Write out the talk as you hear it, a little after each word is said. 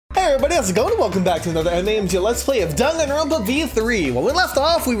everybody, how's it going? Welcome back to another MAMG Let's Play of Danganronpa V3. When we left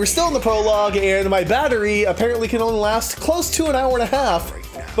off, we were still in the prologue, and my battery apparently can only last close to an hour and a half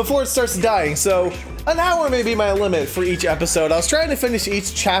before it starts dying, so an hour may be my limit for each episode. I was trying to finish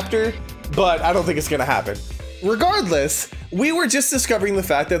each chapter, but I don't think it's gonna happen. Regardless, we were just discovering the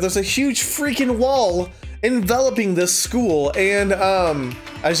fact that there's a huge freaking wall enveloping this school, and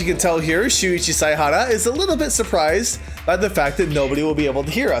as you can tell here, Shuichi Saihara is a little bit surprised by the fact that nobody will be able to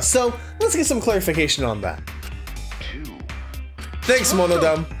hear us. So let's get some clarification on that. Thanks,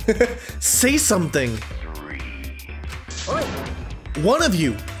 Monodam. Say something. One of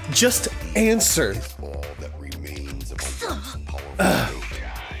you, just answer.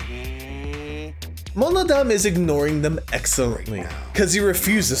 Monodam is ignoring them excellently, because he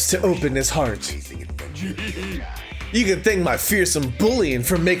refuses to open his heart. You can thank my fearsome bullying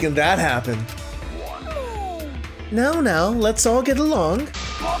for making that happen. Now, let's all get along.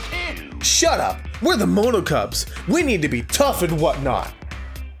 Shut up! We're the Mono Cubs. We need to be tough and whatnot.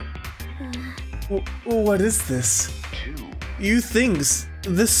 What is this? You things,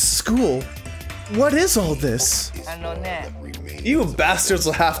 this school. What is all this? You bastards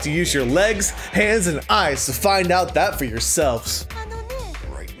will have to use your legs, hands, and eyes to find out that for yourselves.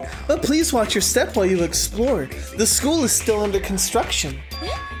 But please watch your step while you explore. The school is still under construction.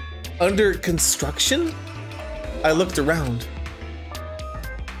 Under construction? I looked around.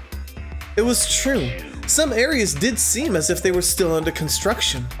 It was true. Some areas did seem as if they were still under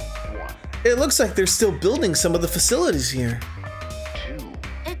construction. It looks like they're still building some of the facilities here.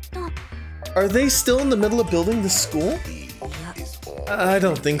 Are they still in the middle of building the school? I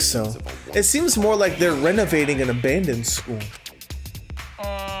don't think so. It seems more like they're renovating an abandoned school.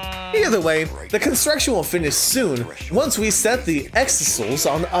 Either way, the construction will finish soon once we set the Exisals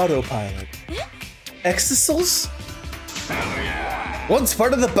on autopilot. Exisals? Once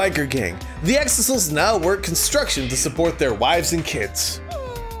part of the biker gang, the Exisals now work construction to support their wives and kids.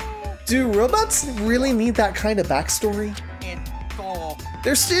 Do robots really need that kind of backstory?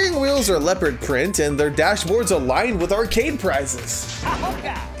 Their steering wheels are leopard print and their dashboards are lined with arcade prizes.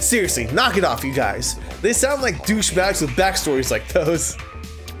 Seriously, knock it off, you guys. They sound like douchebags with backstories like those.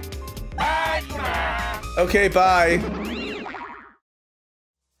 Okay, bye.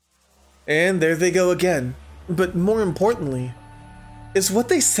 And there they go again. But more importantly, is what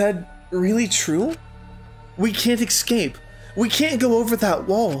they said really true? We can't escape. We can't go over that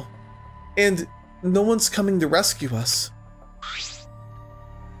wall. And no one's coming to rescue us.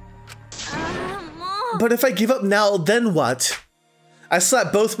 But if I give up now, then what? I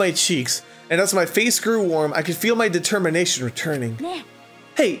slapped both my cheeks, and as my face grew warm, I could feel my determination returning.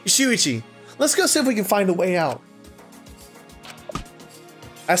 Hey, Shuichi, let's go see if we can find a way out.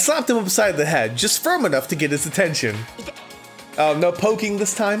 I slapped him upside the head, just firm enough to get his attention. Oh, no poking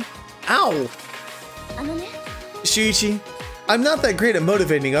this time? Ow! Shuichi, I'm not that great at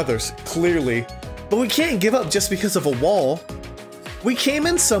motivating others, clearly, but we can't give up just because of a wall. We came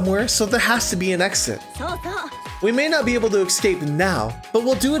in somewhere, so there has to be an exit. We may not be able to escape now, but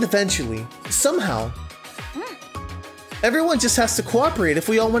we'll do it eventually, somehow. Everyone just has to cooperate if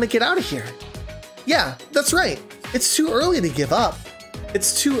we all want to get out of here. Yeah, that's right. It's too early to give up.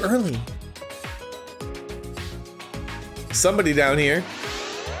 It's too early. Somebody down here.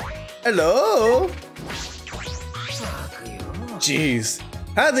 Hello? Jeez,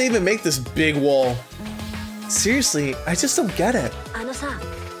 how did they even make this big wall? Seriously, I just don't get it.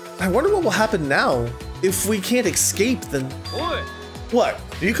 I wonder what will happen now. If we can't escape, then... What?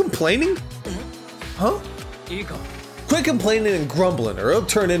 Are you complaining? Huh? Quit complaining and grumbling, or it'll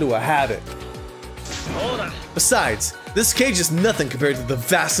turn into a habit. Besides, this cage is nothing compared to the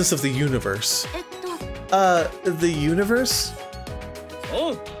vastness of the universe. The universe?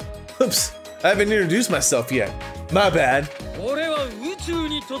 Oops, I haven't introduced myself yet. My bad.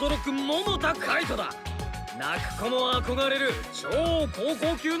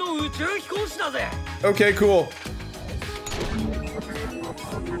 Okay, cool.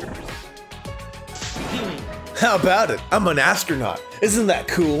 How about it? I'm an astronaut. Isn't that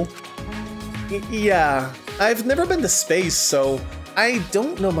cool? Yeah, I've never been to space, so I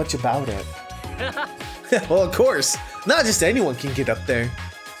don't know much about it. Well, of course, not just anyone can get up there.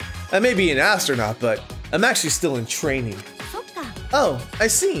 I may be an astronaut, but I'm actually still in training. Oh, I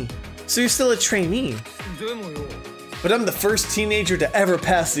see. So you're still a trainee. But I'm the first teenager to ever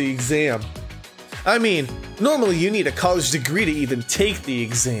pass the exam. I mean, normally you need a college degree to even take the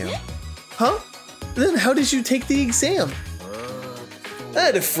exam. Huh? Then how did you take the exam? I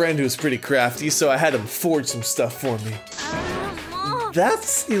had a friend who was pretty crafty, so I had him forge some stuff for me.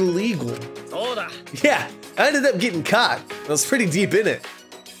 That's illegal. Yeah, I ended up getting caught. I was pretty deep in it.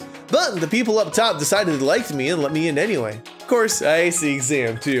 But the people up top decided they liked me and let me in anyway. Of course, I aced the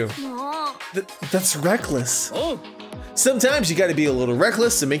exam too. That's reckless. Sometimes you gotta be a little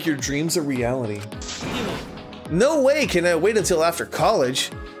reckless to make your dreams a reality. No way can I wait until after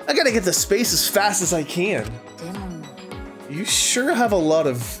college. I gotta get to space as fast as I can. You sure have a lot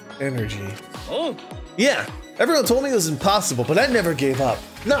of energy. Yeah, everyone told me it was impossible, but I never gave up.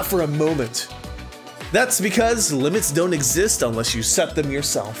 Not for a moment. That's because limits don't exist unless you set them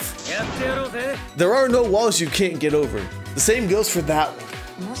yourself. There are no walls you can't get over. The same goes for that one.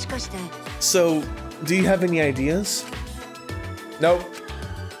 So, do you have any ideas? Nope.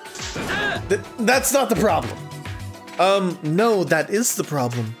 That's not the problem. No, that is the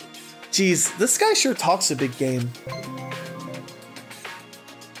problem. Jeez, this guy sure talks a big game.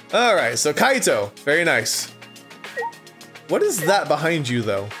 Alright, so Kaito. Very nice. What is that behind you,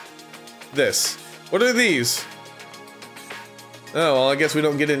 though? This. What are these? Oh, well, I guess we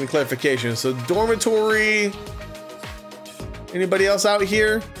don't get any clarification. So, dormitory. Anybody else out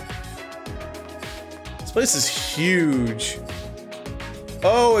here? This place is huge.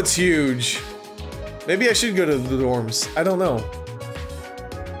 Oh, it's huge. Maybe I should go to the dorms. I don't know.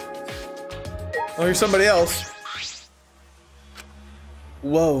 Oh, here's somebody else.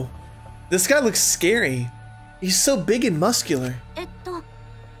 Whoa. This guy looks scary. He's so big and muscular.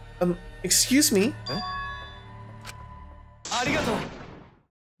 Excuse me?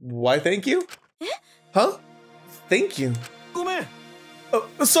 Why thank you? Huh? Thank you. Oh,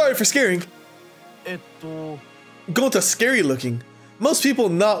 sorry for scaring. Gonta's scary looking. Most people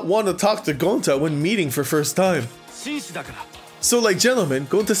not want to talk to Gonta when meeting for first time. So like gentlemen,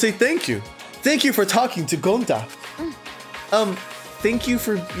 Gonta say thank you. Thank you for talking to Gonta. Thank you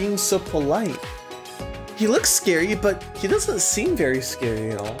for being so polite. He looks scary, but he doesn't seem very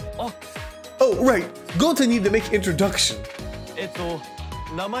scary at all. Oh, right. Gonta need to make introduction. He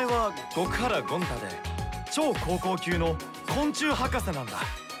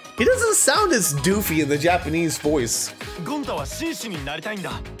doesn't sound as doofy in the Japanese voice.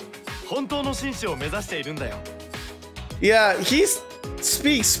 Yeah, he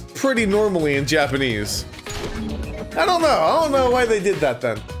speaks pretty normally in Japanese. I don't know why they did that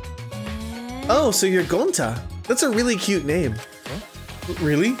then. Oh, so you're Gonta. That's a really cute name. Huh?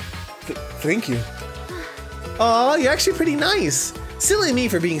 Really? Thank you. Aw, you're actually pretty nice. Silly me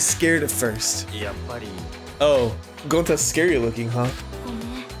for being scared at first. Oh, Gonta's scary looking, huh?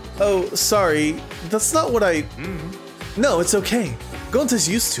 Oh, sorry. That's not what I... No, it's okay. Gonta's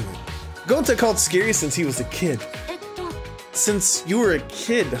used to it. Gonta called scary since he was a kid. Since you were a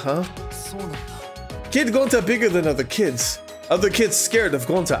kid, huh? Kid Gonta bigger than other kids. Other kids scared of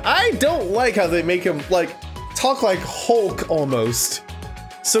Gonta. I don't like how they make him, like, talk like Hulk almost.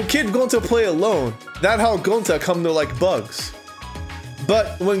 So Kid Gonta play alone. That's how Gonta come to like bugs.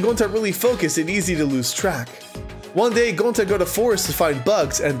 But when Gonta really focus, it's easy to lose track. One day, Gonta go to forest to find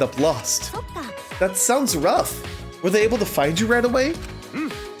bugs, end up lost. That sounds rough. Were they able to find you right away?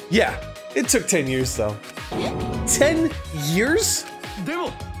 Yeah, it took 10 years though. 10 years?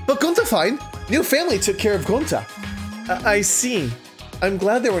 But Gonta fine. New family took care of Gonta. I see. I'm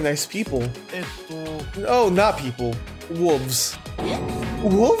glad they were nice people. Oh, not people. Wolves.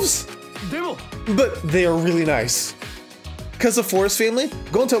 Wolves? But they are really nice. Because of Forest family,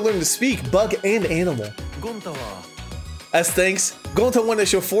 Gonta learned to speak bug and animal. As thanks, Gonta wanted to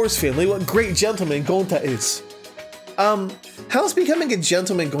show Forest family what great gentleman Gonta is. How's becoming a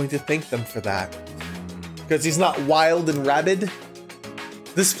gentleman going to thank them for that? Because he's not wild and rabid?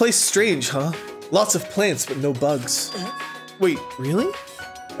 This place strange, huh? Lots of plants, but no bugs. Wait, really?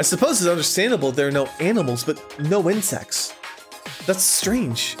 I suppose it's understandable there are no animals, but no insects. That's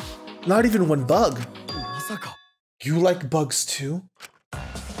strange. Not even one bug. You like bugs too?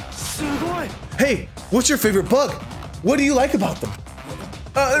 Hey, what's your favorite bug? What do you like about them?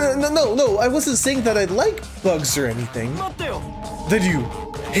 No, I wasn't saying that I like bugs or anything. That you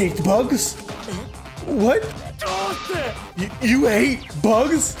hate bugs? What? You hate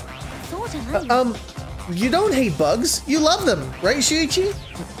bugs? You don't hate bugs. You love them, right, Shuichi?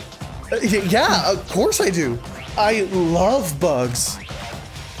 Yeah, of course I do. I love bugs.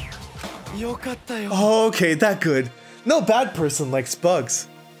 Okay, that good. No bad person likes bugs.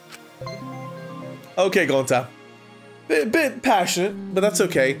 Okay, Gonta. Bit passionate, but that's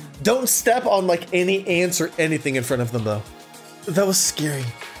okay. Don't step on like any ants or anything in front of them though. That was scary.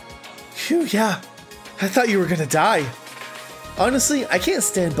 Phew, yeah. I thought you were gonna die. Honestly, I can't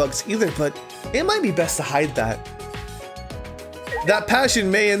stand bugs either, but it might be best to hide that. That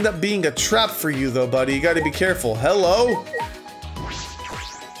passion may end up being a trap for you though, buddy. You gotta be careful. Hello?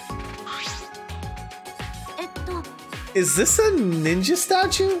 Is this a ninja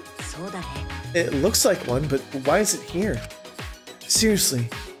statue? It looks like one, but why is it here? Seriously,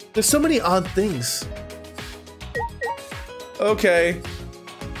 there's so many odd things. Okay.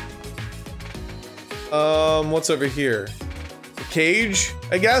 What's over here? A cage,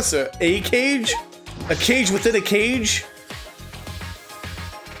 I guess? A cage? A cage within a cage?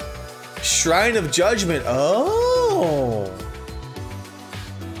 Shrine of Judgment. Oh.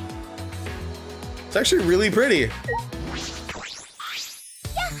 It's actually really pretty.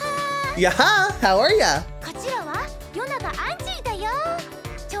 Yaha! How are ya?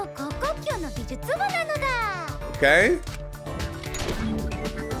 Okay.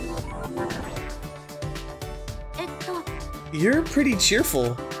 You're pretty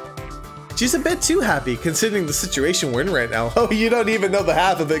cheerful. She's a bit too happy considering the situation we're in right now. Oh, you don't even know the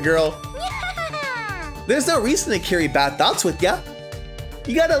half of it, girl. There's no reason to carry bad thoughts with ya.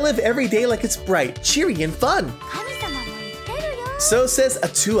 You gotta live every day like it's bright, cheery, and fun. So says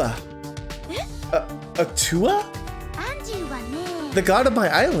Atua. Atua? The god of my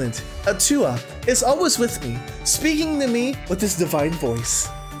island, Atua, is always with me, speaking to me with his divine voice.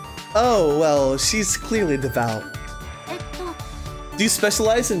 Oh, well, she's clearly devout. Do you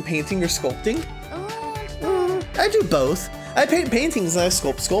specialize in painting or sculpting? I do both. I paint paintings and I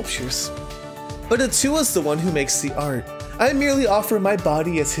sculpt sculptures. But Atua's the one who makes the art. I merely offer my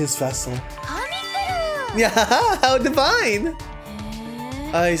body as his vessel. Yeah, how divine!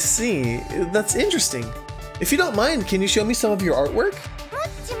 I see. That's interesting. If you don't mind, can you show me some of your artwork?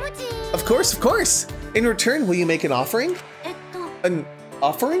 Of course, of course. In return, will you make an offering? An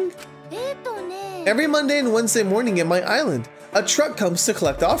offering? Every Monday and Wednesday morning in my island, a truck comes to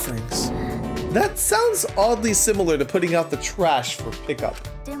collect offerings. That sounds oddly similar to putting out the trash for pickup.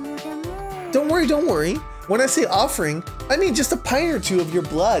 Don't worry, don't worry. When I say offering, I mean just a pint or two of your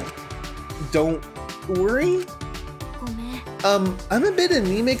blood. Don't worry. I'm a bit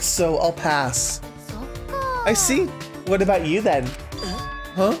anemic, so I'll pass. I see. What about you then?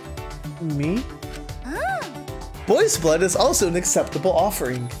 Huh? Me? Boy's blood is also an acceptable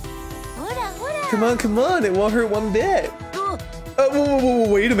offering. Come on, come on, it won't hurt one bit. Whoa,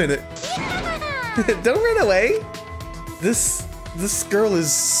 wait a minute. Don't run away. This girl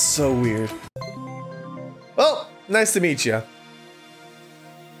is so weird. Well, nice to meet you.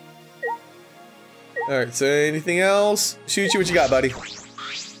 Alright, so anything else? Shuichi, what you got, buddy?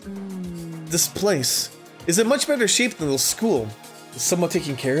 This place is in much better shape than the school. Is someone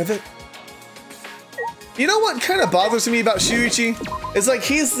taking care of it? You know what kind of bothers me about Shuichi? It's like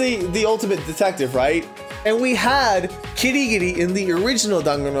he's the ultimate detective, right? And we had Kirigiri in the original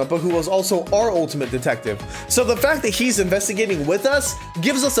Danganronpa, who was also our ultimate detective. So the fact that he's investigating with us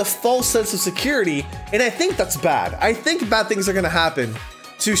gives us a false sense of security, and I think that's bad. I think bad things are gonna happen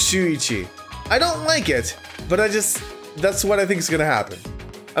to Shuichi. I don't like it, but that's what I think is gonna happen.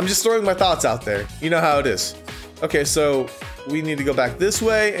 I'm just throwing my thoughts out there. You know how it is. Okay, so we need to go back this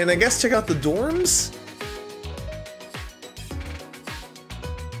way, and I guess check out the dorms?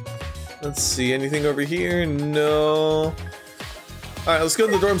 Let's see, anything over here? No. All right, let's go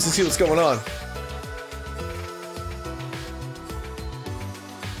to the dorms and see what's going on.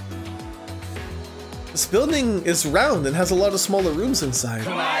 This building is round and has a lot of smaller rooms inside.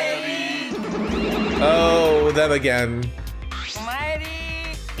 Oh, them again.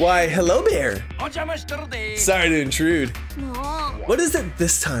 Why, hello there. Sorry to intrude. What is it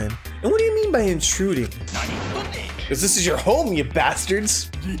this time? And what do you mean by intruding? Because this is your home, you bastards.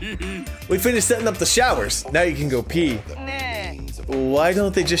 We finished setting up the showers. Now you can go pee. Why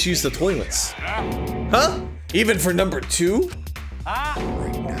don't they just use the toilets? Huh? Even for number 2?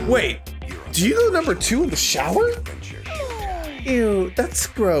 Wait, do you go number 2 in the shower? Ew, that's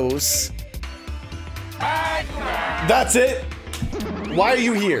gross. That's it? Why are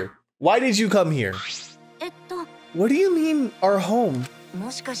you here? Why did you come here? What do you mean, our home?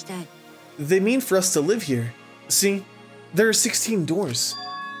 They mean for us to live here. See, there are 16 doors.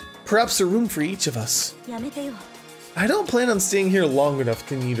 Perhaps a room for each of us. I don't plan on staying here long enough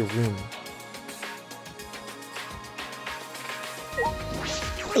to need a room.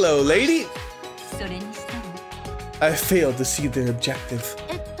 Hello, lady. I failed to see their objective.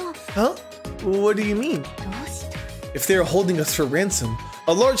 Huh? What do you mean? If they are holding us for ransom,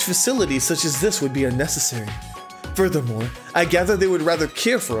 a large facility such as this would be unnecessary. Furthermore, I gather they would rather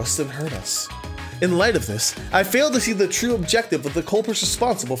care for us than hurt us. In light of this, I fail to see the true objective of the culprits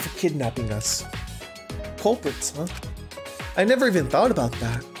responsible for kidnapping us. Culprits, huh? I never even thought about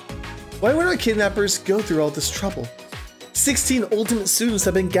that. Why would our kidnappers go through all this trouble? 16 ultimate students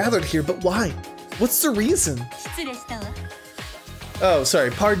have been gathered here, but why? What's the reason? Oh,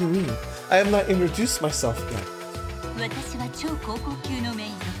 sorry, pardon me. I have not introduced myself yet.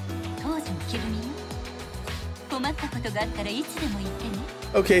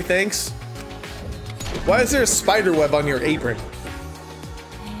 Okay, thanks. Why is there a spider web on your apron?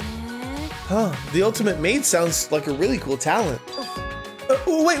 Huh, the ultimate maid sounds like a really cool talent.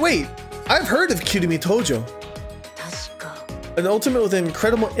 Wait. I've heard of Kirumi Tojo. An ultimate with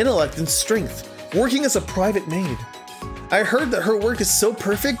incredible intellect and strength, working as a private maid. I heard that her work is so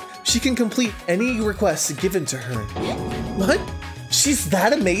perfect, she can complete any request given to her. What? She's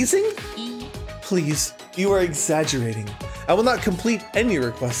that amazing? Please, you are exaggerating. I will not complete any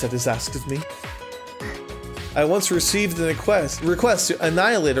request that is asked of me. I once received a request to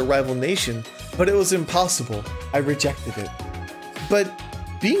annihilate a rival nation, but it was impossible. I rejected it. But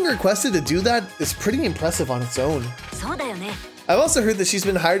being requested to do that is pretty impressive on its own. I've also heard that she's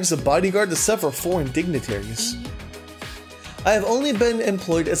been hired as a bodyguard to several foreign dignitaries. I have only been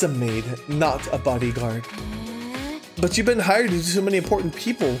employed as a maid, not a bodyguard. But you've been hired to do so many important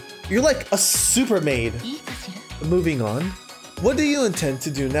people. You're like a super maid. Moving on. What do you intend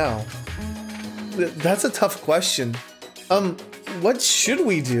to do now? That's a tough question. What should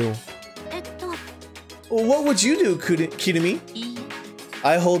we do? What would you do, Kirumi?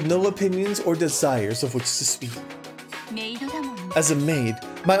 I hold no opinions or desires of which to speak. As a maid,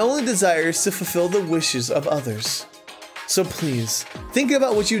 my only desire is to fulfill the wishes of others. So please, think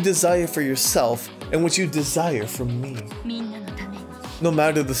about what you desire for yourself and what you desire from me. No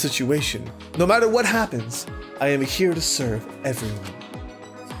matter the situation, no matter what happens, I am here to serve everyone.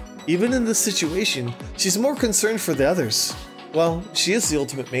 Even in this situation, she's more concerned for the others. Well, she is the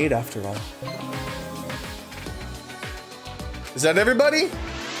ultimate maid after all. Is that everybody?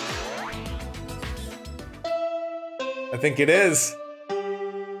 I think it is.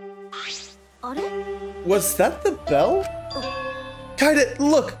 Was that the bell? Kaede,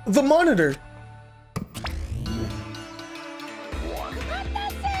 look, the monitor.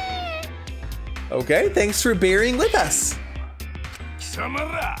 Okay, thanks for bearing with us.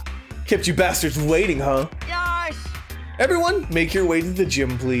 Kept you bastards waiting, huh? Everyone, make your way to the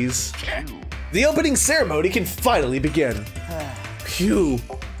gym, please. The opening ceremony can finally begin. Phew,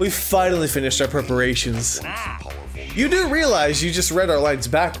 we finally finished our preparations. You do realize you just read our lines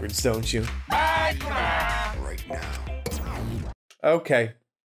backwards, don't you? Right now. Okay.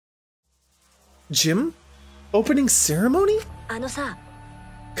 Gym? Opening ceremony?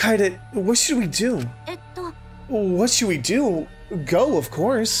 Kaede, what should we do? What should we do? Go, of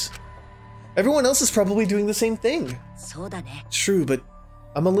course. Everyone else is probably doing the same thing. True, but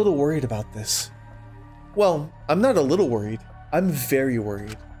I'm a little worried about this. Well, I'm not a little worried. I'm very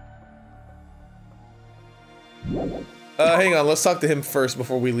worried. Hang on, let's talk to him first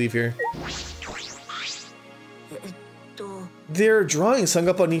before we leave here. There are drawings hung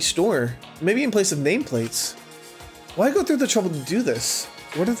up on each door, maybe in place of nameplates. Why go through the trouble to do this?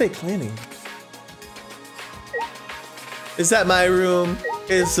 What are they planning? Is that my room?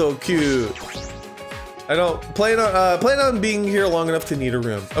 It's so cute. I don't plan on being here long enough to need a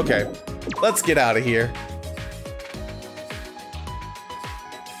room. Okay, let's get out of here.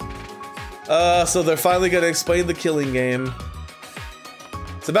 So they're finally gonna explain the killing game.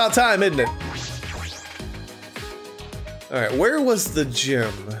 It's about time, isn't it? Alright, where was the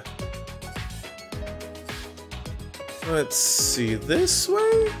gym? Let's see, this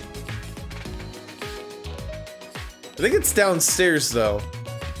way? I think it's downstairs though.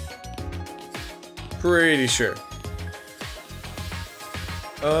 Pretty sure.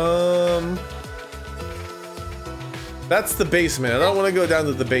 That's the basement. I don't want to go down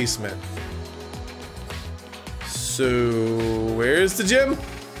to the basement. So, where's the gym?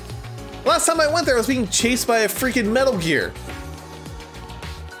 Last time I went there, I was being chased by a freaking Metal Gear.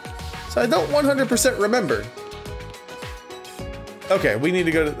 So I don't 100% remember. Okay, we need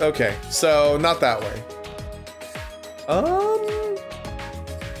to go to, okay, so not that way.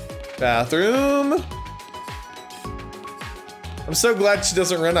 Bathroom. I'm so glad she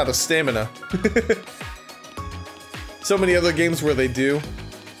doesn't run out of stamina. So many other games where they do.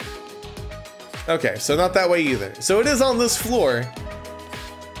 Okay, so not that way either. So it is on this floor.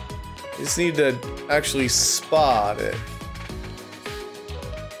 You just need to actually spot it.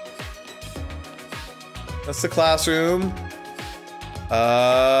 That's the classroom.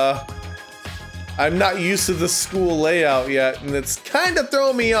 I'm not used to the school layout yet, and it's kind of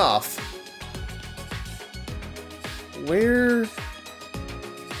throwing me off. Where?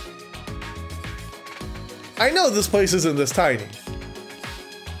 I know this place isn't this tiny.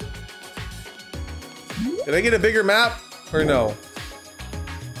 Did I get a bigger map? Or no?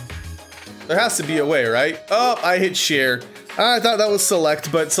 There has to be a way, right? Oh, I hit share. I thought that was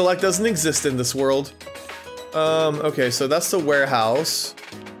select, but select doesn't exist in this world. Okay, so that's the warehouse.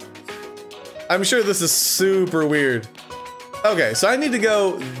 I'm sure this is super weird. Okay, so I need to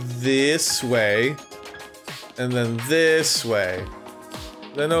go this way, and then this way,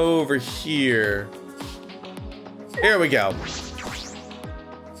 then over here. Here we go.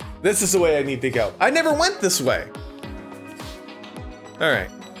 This is the way I need to go. I never went this way. All right.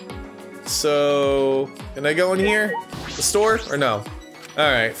 So, can I go in here? The store or no?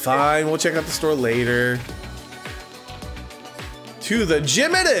 All right, fine. We'll check out the store later. To the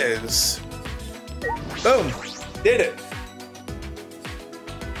gym it is. Boom. Did it.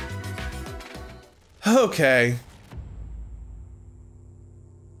 Okay.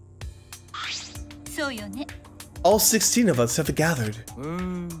 All 16 of us have gathered.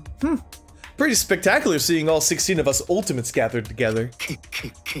 Pretty spectacular seeing all 16 of us ultimates gathered together.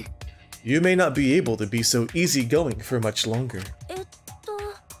 You may not be able to be so easygoing for much longer.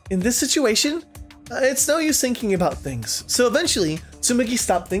 In this situation, it's no use thinking about things. So eventually, Tsumugi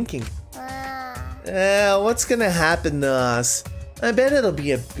stopped thinking. What's gonna happen to us? I bet it'll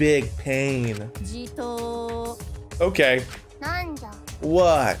be a big pain. Okay.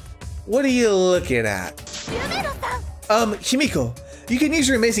 What? What are you looking at? Himiko, you can use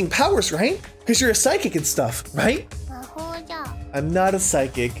your amazing powers, right? Because you're a psychic and stuff, right? I'm not a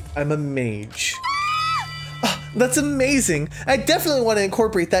psychic, I'm a mage. Oh, that's amazing. I definitely want to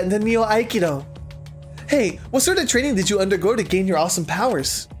incorporate that into Neo Aikido. Hey, what sort of training did you undergo to gain your awesome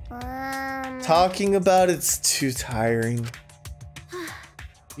powers? Talking about it's too tiring.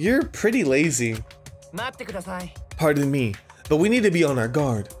 You're pretty lazy. Pardon me, but we need to be on our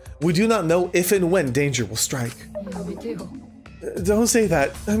guard. We do not know if and when danger will strike. Don't say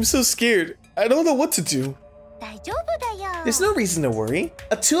that. I'm so scared. I don't know what to do. There's no reason to worry.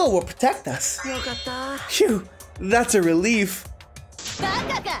 Atua will protect us. Phew, that's a relief.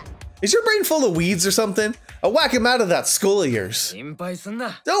 Is your brain full of weeds or something? I'll whack him out of that skull of yours.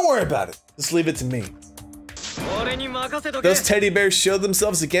 Don't worry about it. Just leave it to me. Those teddy bears show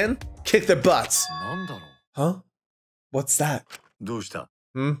themselves again? Kick their butts. Huh? What's that?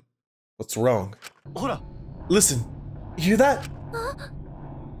 What's wrong? Listen, you hear that?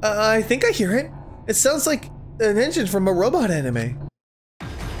 I think I hear it. It sounds like an engine from a robot anime.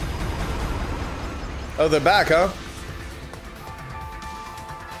 Oh, they're back, huh?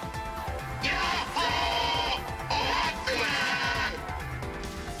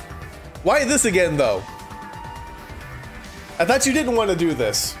 Why this again, though? I thought you didn't want to do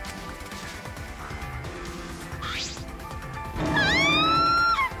this.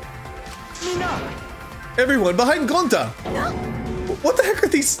 Everyone behind Gonta! What the heck are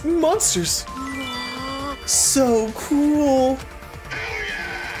these monsters? So cool!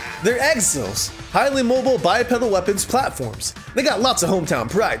 They're Exos, highly mobile bipedal weapons platforms. They got lots of hometown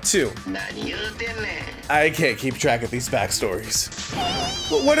pride too. I can't keep track of these backstories.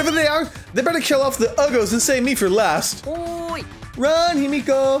 But whatever they are, they better kill off the Uggos and save me for last. Run,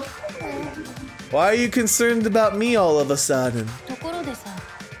 Himiko! Why are you concerned about me all of a sudden?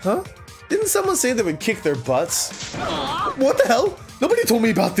 Huh? Didn't someone say they would kick their butts? What the hell? Nobody told me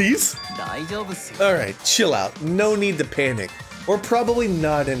about these. Alright, chill out. No need to panic. We're probably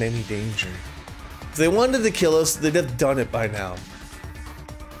not in any danger. If they wanted to kill us, they'd have done it by now.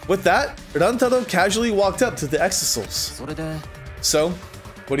 With that, Rantaro casually walked up to the Exosols. So,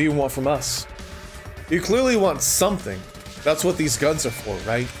 what do you want from us? You clearly want something. That's what these guns are for,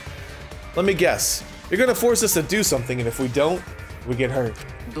 right? Let me guess. You're gonna force us to do something, and if we don't, we get hurt.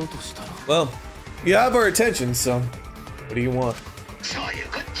 Well, you have our attention, so what do you want?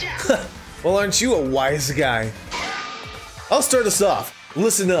 Well, aren't you a wise guy? I'll start us off.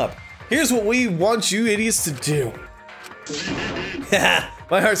 Listen up. Here's what we want you idiots to do.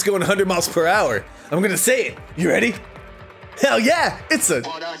 My heart's going 100 miles per hour. I'm gonna say it. You ready? Hell yeah! It's a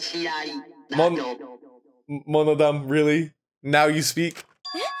Monodam, really? Now you speak?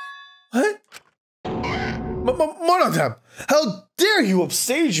 What? Monodam! How dare you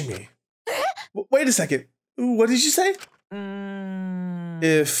upstage me? Wait a second. What did you say?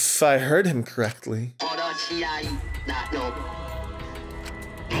 If I heard him correctly.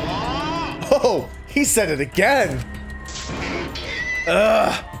 Oh, he said it again.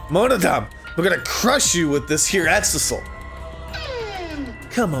 Monodam, we're gonna crush you with this here Exosol.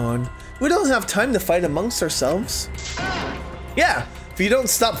 Come on, we don't have time to fight amongst ourselves. Yeah, if you don't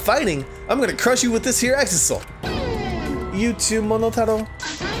stop fighting, I'm gonna crush you with this here Exosol. You too, Monotaro?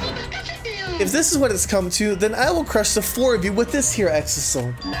 If this is what it's come to, then I will crush the 4 of you with this here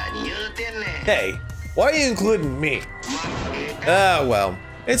Exosol. Hey, why are you including me? Ah, well,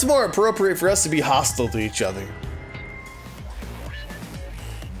 it's more appropriate for us to be hostile to each other.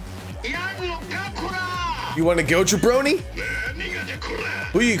 You want to go, jabroni?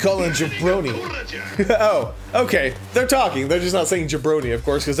 Who are you calling jabroni? Oh, okay. They're talking. They're just not saying jabroni, of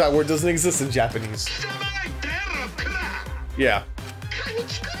course, because that word doesn't exist in Japanese. Yeah.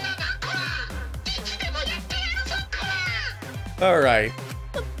 All right.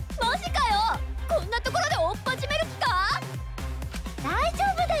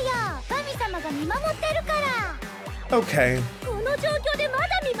 Okay.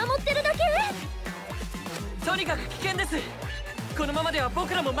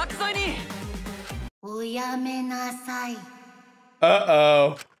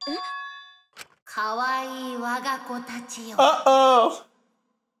 Uh-oh. Uh-oh.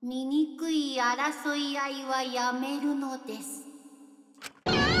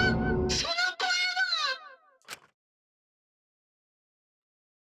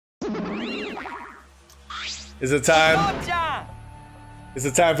 Is it time? Is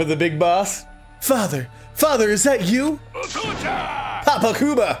it time for the big boss? Father! Father, is that you? Papa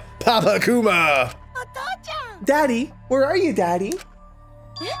Kuma! Papa Kuma! Daddy? Where are you, Daddy?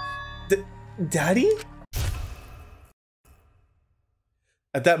 Daddy?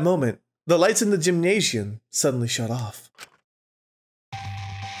 At that moment, the lights in the gymnasium suddenly shut off.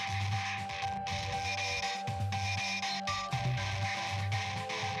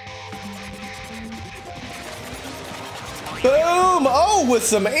 Boom! Oh, with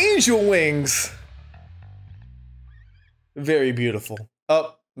some angel wings! Very beautiful.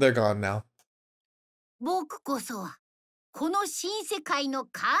 Oh, they're gone now.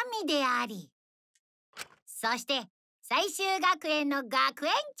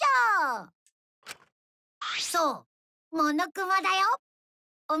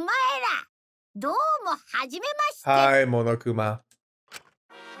 Hi, Monokuma.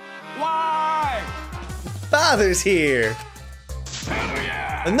 Why? Father's here!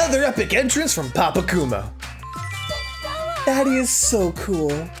 Another epic entrance from Papa Kuma. Daddy is so cool.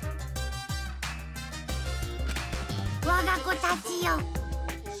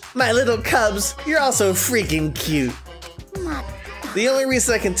 My little cubs, you're also freaking cute. The only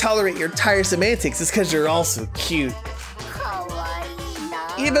reason I can tolerate your tiresome antics is because you're also cute.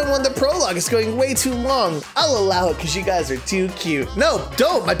 Even when the prologue is going way too long, I'll allow it because you guys are too cute. No,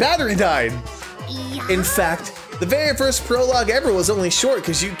 don't! My battery died! In fact, the very first prologue ever was only short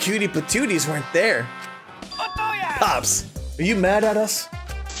because you cutie patooties weren't there. Pops, are you mad at us?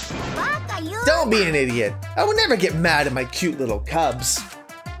 Don't be an idiot. I would never get mad at my cute little cubs.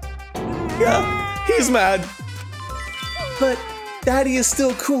 Yeah, he's mad. But Daddy is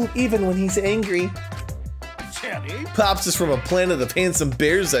still cool even when he's angry. Pops is from a planet of handsome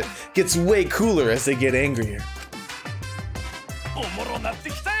bears that gets way cooler as they get angrier.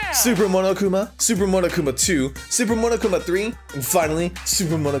 Super Monokuma, Super Monokuma 2, Super Monokuma 3, and finally,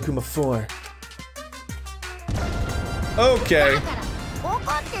 Super Monokuma 4. Okay.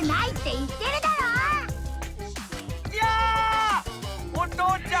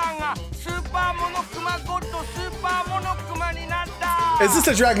 Is this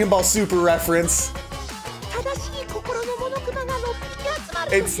a Dragon Ball Super reference?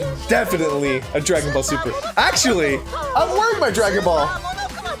 It's definitely a Dragon Ball Super. Actually, I'm wearing my Dragon Ball.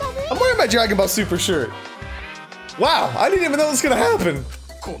 I'm wearing my Dragon Ball Super shirt. Wow, I didn't even know this was gonna happen.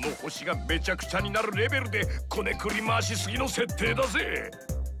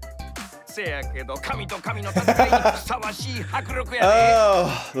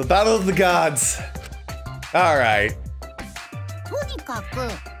 Oh, the Battle of the Gods. All right.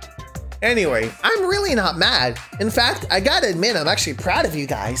 Anyway, I'm really not mad. In fact, I gotta admit, I'm actually proud of you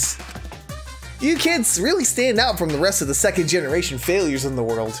guys. You kids really stand out from the rest of the second generation failures in the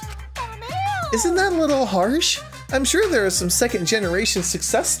world. Isn't that a little harsh? I'm sure there are some second generation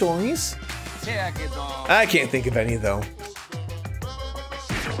success stories. I can't think of any though.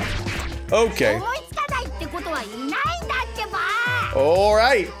 Okay. All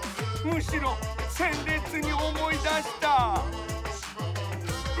right.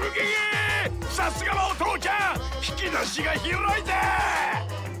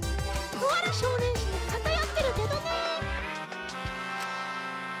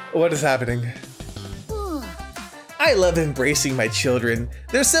 What is happening? I love embracing my children.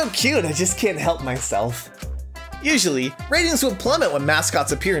 They're so cute, I just can't help myself. Usually, ratings would plummet when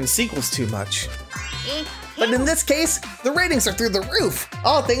mascots appear in sequels too much. But in this case, the ratings are through the roof,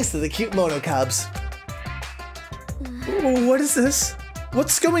 all thanks to the cute Monokubs. What is this?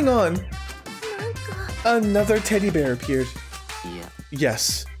 What's going on? Another teddy bear appeared.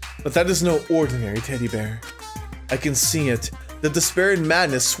 Yes, but that is no ordinary teddy bear. I can see it, the despair and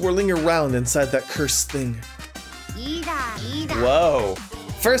madness swirling around inside that cursed thing. Whoa.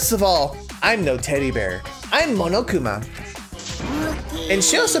 First of all, I'm no teddy bear. I'm Monokuma. And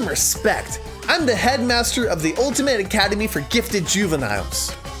show some respect. I'm the headmaster of the Ultimate Academy for Gifted Juveniles.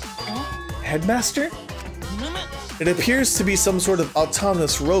 Headmaster? It appears to be some sort of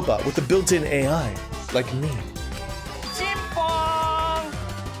autonomous robot with a built-in AI, like me.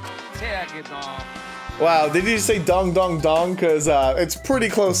 Wow, did you say dong dong dong? Because it's pretty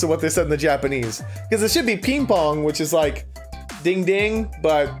close to what they said in the Japanese. Because it should be ping pong, which is like ding ding,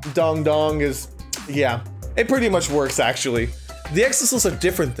 but dong dong is, yeah. It pretty much works, actually. The exosuits are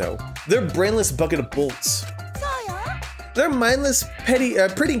different, though. They're brainless bucket of bolts. They're mindless,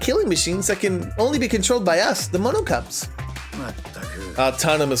 pretty killing machines that can only be controlled by us, the Monocubs.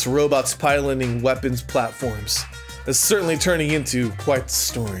 Autonomous robots piloting weapons platforms. It's certainly turning into quite the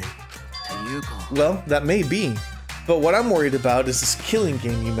story. Well, that may be, but what I'm worried about is this killing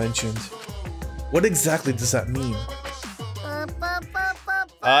game you mentioned. What exactly does that mean?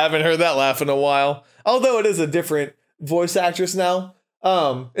 I haven't heard that laugh in a while, although it is a different voice actress now.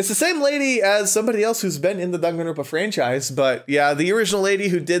 It's the same lady as somebody else who's been in the Danganronpa franchise, but yeah, the original lady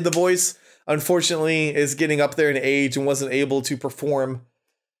who did the voice, unfortunately, is getting up there in age and wasn't able to perform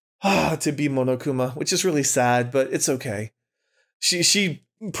to be Monokuma, which is really sad, but it's okay. She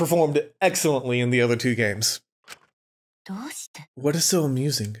performed excellently in the other two games. What is so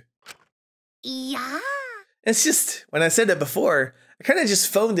amusing? Yeah. It's just, when I said it before, I kind of just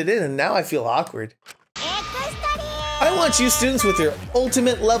phoned it in and now I feel awkward. I want you students with your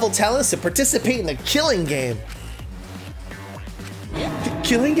ultimate level talents to participate in a killing game.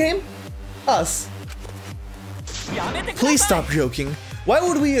 Killing game? Us. Please stop joking. Why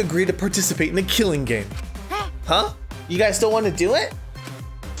would we agree to participate in a killing game? Huh? You guys don't want to do it?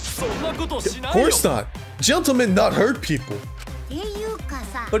 Of course not. Gentlemen not hurt people.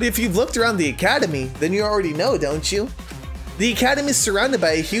 But if you've looked around the academy, then you already know, don't you? The academy is surrounded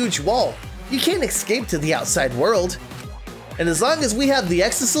by a huge wall. You can't escape to the outside world. And as long as we have the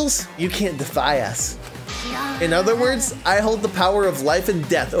exosuits, you can't defy us. In other words, I hold the power of life and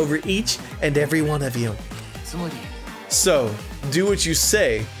death over each and every one of you. So, do what you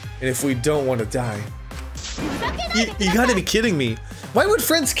say, and if we don't want to die. You gotta be kidding me. Why would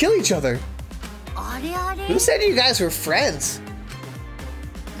friends kill each other? Who said you guys were friends?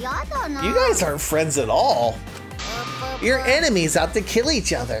 You guys aren't friends at all. You're enemies out to kill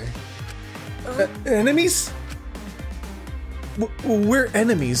each other. Enemies? We're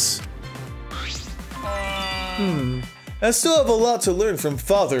enemies. I still have a lot to learn from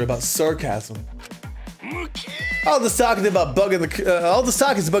Father about sarcasm. All this talk is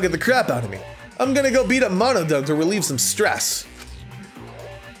bugging the crap out of me. I'm gonna go beat up Monodon to relieve some stress.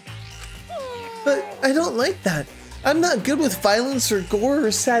 But I don't like that. I'm not good with violence or gore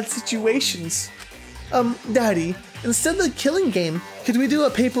or sad situations. Daddy, instead of the killing game, could we do a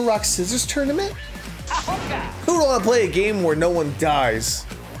paper, rock, scissors tournament? Who would want to play a game where no one dies?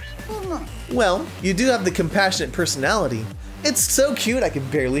 Well, you do have the compassionate personality. It's so cute I can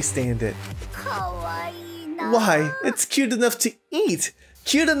barely stand it. Why? It's cute enough to eat.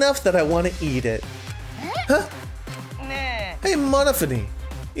 Cute enough that I want to eat it. Huh? Hey, Monophony.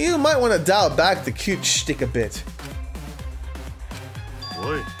 You might want to dial back the cute shtick a bit.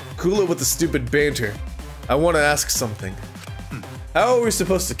 Cool it with the stupid banter. I want to ask something. How are we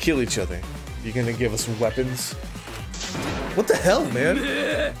supposed to kill each other? You gonna give us weapons? What the hell,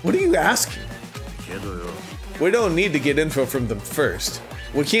 man? What are you asking? We don't need to get info from them first.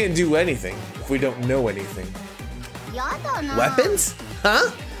 We can't do anything if we don't know anything. Weapons? Huh?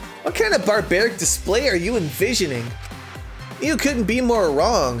 What kind of barbaric display are you envisioning? You couldn't be more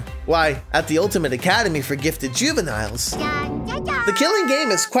wrong. Why, at the Ultimate Academy for Gifted Juveniles, the killing game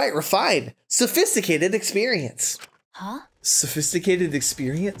is quite refined, sophisticated experience. Huh? Sophisticated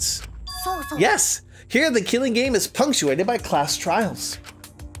experience? Yes, here the killing game is punctuated by class trials.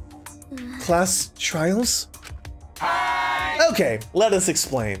 Class trials? Okay, let us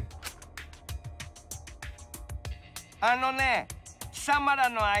explain. 貴様ら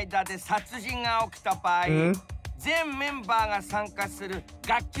の間で殺人が起きた場合、全メンバーが参加する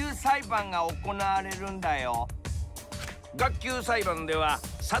学級裁判が行われるんだよ。学級裁判では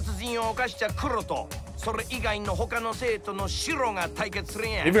殺人を犯した黒とそれ以外の他の生徒の白が対決する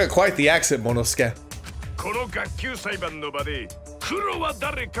んや。 You've got quite the accent, Monosuke. この学級裁判の場で黒は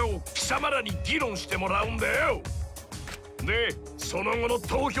誰かを貴様らに議論してもらうんだよ。で、その後の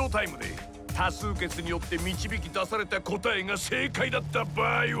投票タイムで多数決によって導き出された答えが正解だった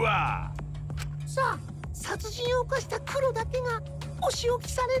場合は、さあ、殺人を犯した黒だけがお仕置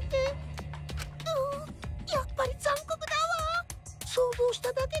きされて、やっぱり残酷だわ。想像し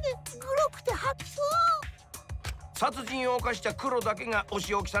ただけでグロくて吐きそう。殺人を犯した黒だけがお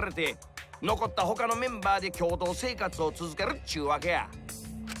仕置きされて、残った他のメンバーで共同生活を続けるっちゅうわけや。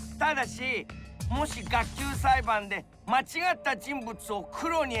ただしもし学級裁判で間違った人物を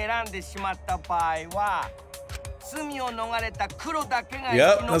黒に選んでしまった場合は罪を逃れた黒だけが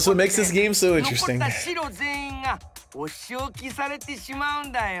Yep, that's what makes this game so interesting. 残った白全員がお仕置きされてしまう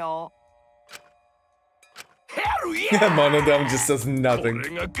んだよ。Hell yeah! Monodome just does nothing. こ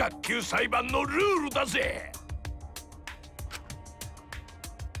れが学級裁判のルールだぜ。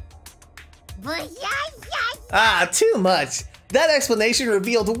Ah, too much. That explanation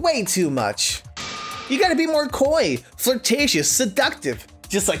revealed way too much. You gotta be more coy, flirtatious, seductive,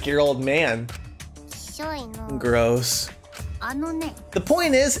 just like your old man. Gross. The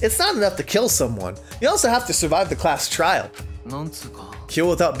point is, it's not enough to kill someone. You also have to survive the class trial. Kill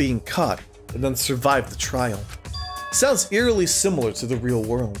without being caught, and then survive the trial. Sounds eerily similar to the real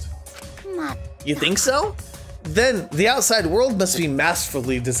world. You think so? Then the outside world must be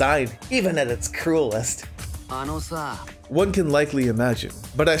masterfully designed, even at its cruelest. One can likely imagine,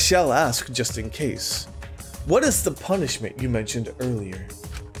 but I shall ask just in case. What is the punishment you mentioned earlier?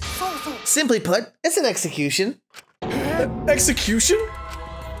 Simply put, it's an execution. Execution?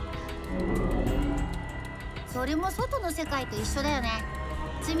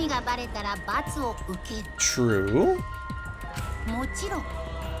 True.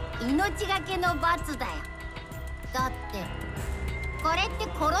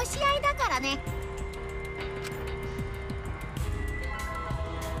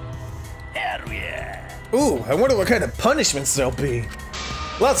 Hell yeah! Ooh, I wonder what kind of punishments there'll be.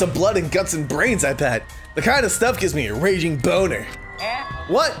 Lots of blood and guts and brains, I bet. The kind of stuff gives me a raging boner.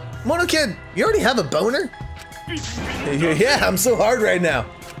 What? Mono Kid, you already have a boner? Yeah, I'm so hard right now.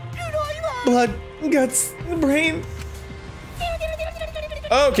 Blood, guts, brain.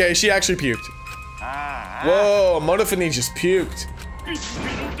 Okay, she actually puked. Whoa, Monofini just puked.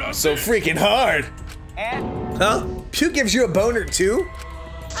 So freaking hard. Huh? Puke gives you a boner too?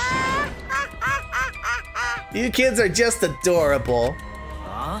 You kids are just adorable.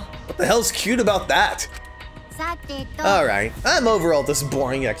 What the hell's cute about that? Alright, I'm over all this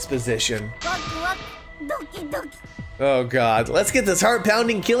boring exposition. Oh god, let's get this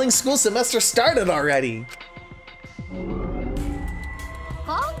heart-pounding killing school semester started already.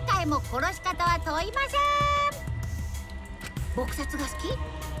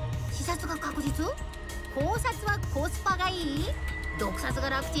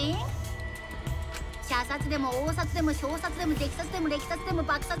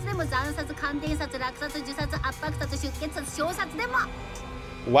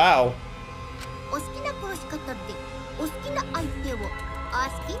 Wow.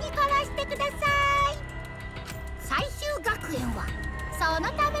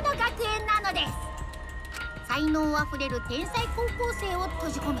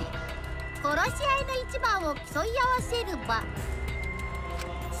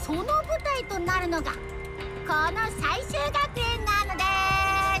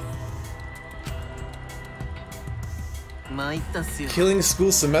 Killing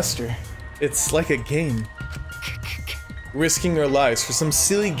school semester. It's like a game. Risking our lives for some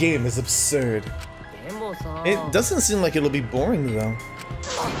silly game is absurd. It doesn't seem like it'll be boring though.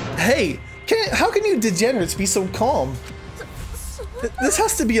 Hey, how can you degenerates be so calm? This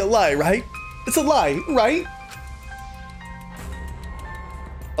has to be a lie, right? It's a lie, right?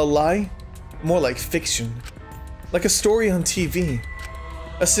 A lie? More like fiction. Like a story on TV.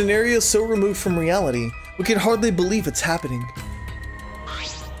 A scenario so removed from reality, we can hardly believe it's happening.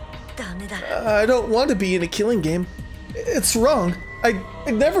 I don't want to be in a killing game. It's wrong. I'd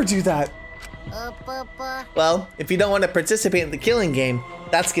never do that. Well, if you don't want to participate in the killing game,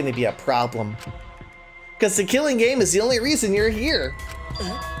 that's gonna be a problem. Because the killing game is the only reason you're here.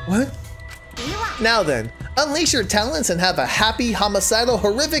 What? Now then, unleash your talents and have a happy, homicidal,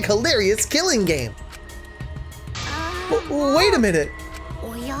 horrific, hilarious killing game. Wait a minute.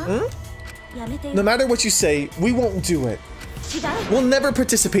 No matter what you say, we won't do it. We'll never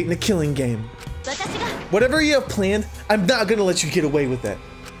participate in a killing game. Whatever you have planned, I'm not gonna let you get away with it.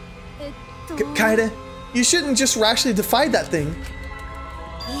 Kaede, you shouldn't just rashly defy that thing.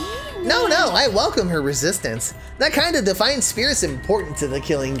 No, I welcome her resistance. That kind of defiant spirit's important to the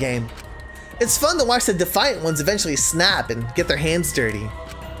killing game. It's fun to watch the defiant ones eventually snap and get their hands dirty.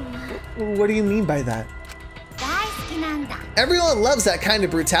 What do you mean by that? Everyone loves that kind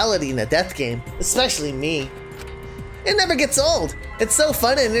of brutality in a death game, especially me. It never gets old. It's so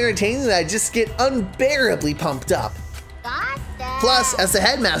fun and entertaining that I just get unbearably pumped up. Plus, as the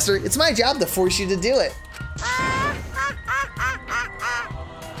headmaster, it's my job to force you to do it.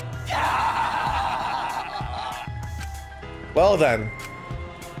 Well then.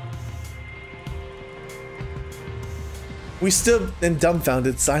 We stood in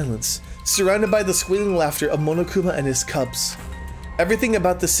dumbfounded silence, surrounded by the squealing laughter of Monokuma and his cubs. Everything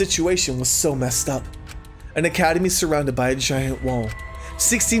about the situation was so messed up. An academy surrounded by a giant wall.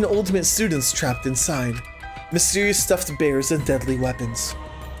 16 ultimate students trapped inside. Mysterious stuffed bears and deadly weapons.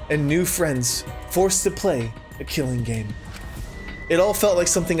 And new friends forced to play a killing game. It all felt like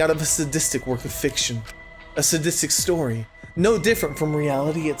something out of a sadistic work of fiction. A sadistic story, no different from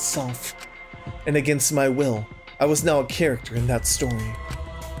reality itself. And against my will, I was now a character in that story.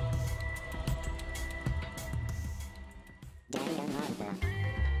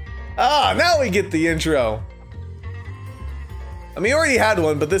 Ah, now we get the intro. I mean, we already had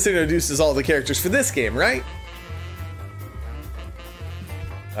one, but this introduces all the characters for this game, right?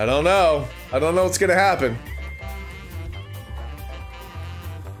 I don't know. I don't know what's gonna happen.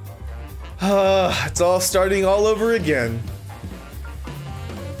 It's all starting all over again.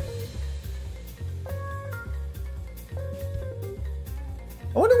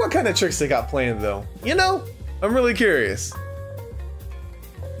 I wonder what kind of tricks they got planned, though. You know, I'm really curious.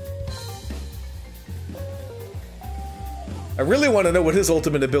 I really want to know what his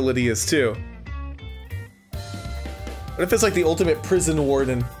ultimate ability is, too. What if it's like the ultimate prison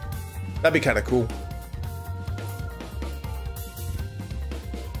warden? That'd be kind of cool.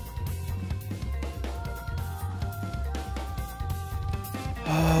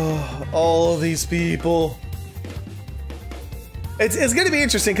 Oh, all of these people. It's going to be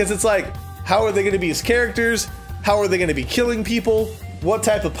interesting because it's like, how are they going to be as characters? How are they going to be killing people? What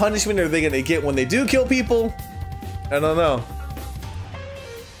type of punishment are they going to get when they do kill people? I don't know.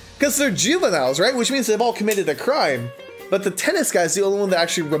 Because they're juveniles, right? Which means they've all committed a crime. But the tennis guy's the only one that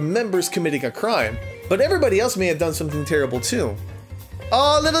actually remembers committing a crime. But everybody else may have done something terrible too.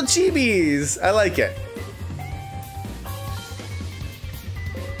 Oh, little chibis! I like it.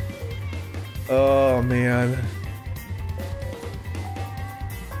 Oh, man.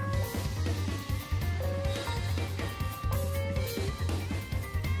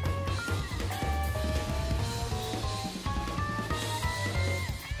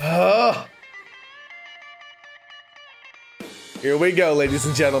 Here we go, ladies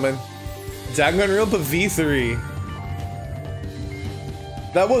and gentlemen. Danganronpa V3.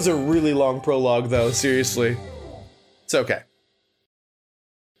 That was a really long prologue, though, seriously. It's okay.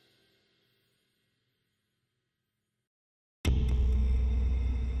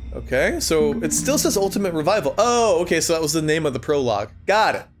 Okay, so it still says Ultimate Revival. Oh, okay, so that was the name of the prologue.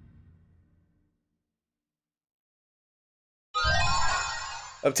 Got it.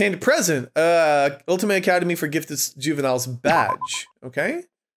 Obtained a present, Ultimate Academy for Gifted Juveniles badge. Okay.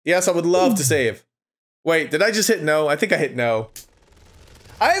 Yes, I would love to save. Wait, did I just hit no? I think I hit no.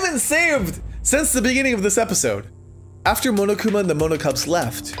 I haven't saved since the beginning of this episode. After Monokuma and the Monocubs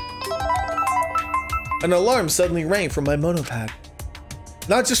left, an alarm suddenly rang from my monopad.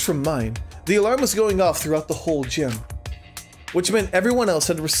 Not just from mine, the alarm was going off throughout the whole gym, which meant everyone else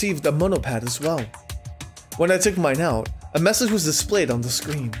had received a monopad as well. When I took mine out, a message was displayed on the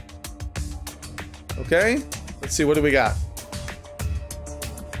screen. Okay, let's see, what do we got?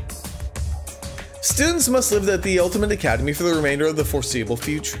 Students must live at the Ultimate Academy for the remainder of the foreseeable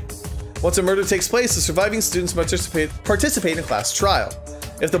future. Once a murder takes place, the surviving students must participate in class trial.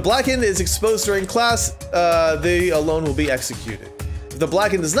 If the blackened is exposed during class, they alone will be executed. If the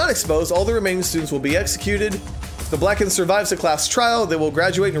blackened is not exposed, all the remaining students will be executed. If the blackened survives the class trial, they will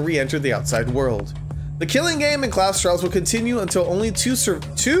graduate and re-enter the outside world. The killing game and class trials will continue until only two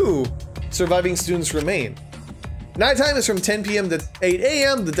surviving students remain. Nighttime is from 10 p.m. to 8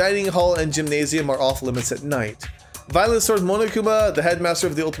 a.m. The dining hall and gymnasium are off limits at night. Violence towards Monokuma, the headmaster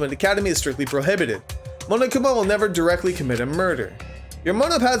of the Ultimate Academy, is strictly prohibited. Monokuma will never directly commit a murder. Your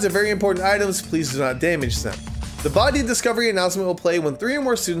monopads are very important items, please do not damage them. The body discovery announcement will play when 3 or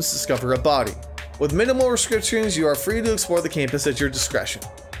more students discover a body. With minimal restrictions, you are free to explore the campus at your discretion.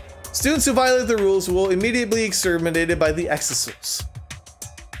 Students who violate the rules will immediately be exterminated by the exorcists.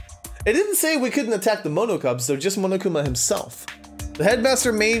 It didn't say we couldn't attack the Monocubs, though, just Monokuma himself. The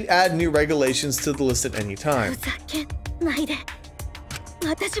headmaster may add new regulations to the list at any time.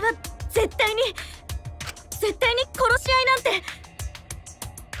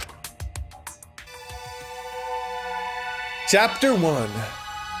 Chapter 1.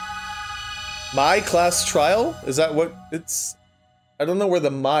 My class trial? Is that what it's... I don't know where the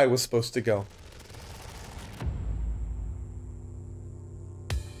 "my" was supposed to go.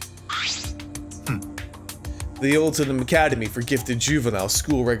 The Ultimate Academy for Gifted Juvenile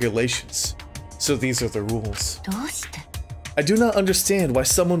School Regulations. So these are the rules. I do not understand why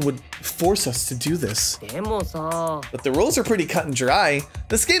someone would force us to do this. でもさ But the rules are pretty cut and dry.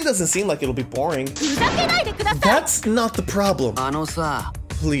 This game doesn't seem like it'll be boring. ふざけないでください That's not the problem. あのさ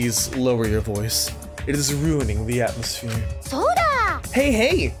Please lower your voice. It is ruining the atmosphere. そうだ Hey,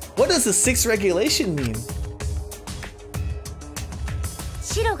 hey! What does the sixth regulation mean?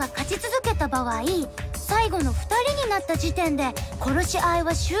 白が勝ち続けた場合最後の2人になった時点で殺し合い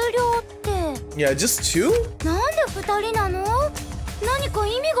は終了って Yeah, just two? なんで2人なの何か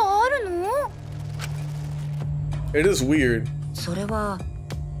意味があるの It is weird. それは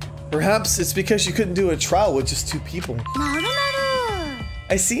Perhaps it's because you couldn't do a trial with just two people. なるなる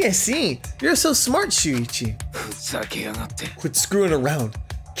I see, I see. You're so smart, Shuichi. ふざけやがって Quit screwing around.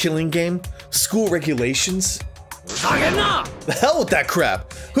 Killing game? School regulations? ふざけんな The hell with that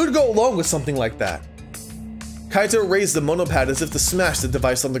crap! Who'd go along with something like that? Kaito raised the monopad as if to smash the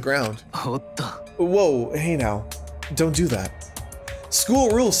device on the ground. おっと Whoa, hey now. Don't do that. School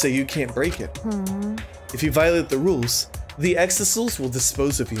rules say you can't break it. If you violate the rules, the Exisals will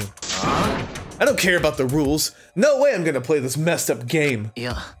dispose of you. I don't care about the rules. No way I'm gonna play this messed up game. い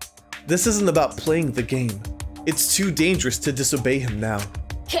や This isn't about playing the game. It's too dangerous to disobey him now.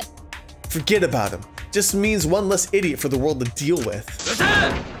 Forget about him. Just means one less idiot for the world to deal with.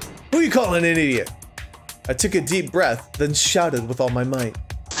 Who you calling an idiot? I took a deep breath, then shouted with all my might.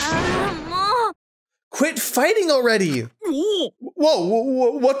 もう Quit fighting already!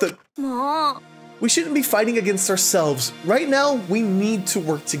 Whoa, what the? もう We shouldn't be fighting against ourselves. Right now, we need to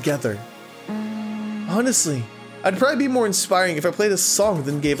work together. Honestly, I'd probably be more inspiring if I played a song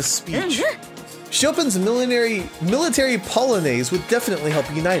than gave a speech. Chopin's military polonaise would definitely help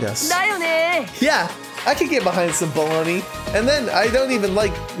unite us. だよね Yeah, I could get behind some bologna. And then I don't even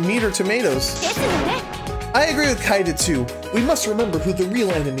like meat or tomatoes. ですよね I agree with Kaida too. We must remember who the real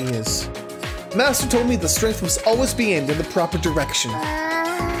enemy is. Master told me the strength must always be aimed in the proper direction.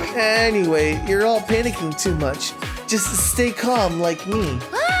 Anyway, you're all panicking too much. Just stay calm like me.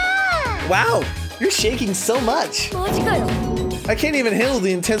 Wow, you're shaking so much. マジかよ I can't even handle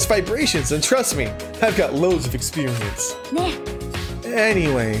the intense vibrations, and trust me, I've got loads of experience. ね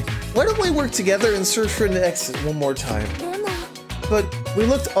Anyway, why don't we work together and search for an exit one more time? でも But we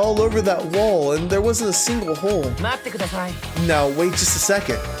looked all over that wall and there wasn't a single hole. 待ってください Now, wait just a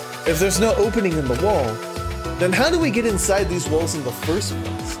second. If there's no opening in the wall, then how do we get inside these walls in the first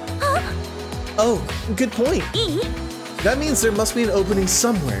place? Oh, good point. いい That means there must be an opening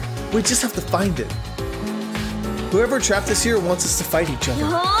somewhere. We just have to find it. Whoever trapped us here wants us to fight each よ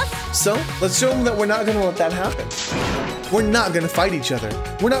other. ーし So, let's show them that we're not gonna let that happen. We're not gonna fight each other.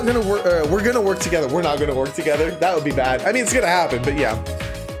 We're gonna work together. We're not gonna work together. That would be bad. I mean, it's gonna happen, but yeah.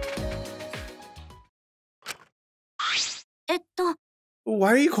 えっと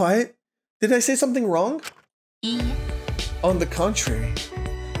Why are you quiet? Did I say something wrong? いいえ On the contrary,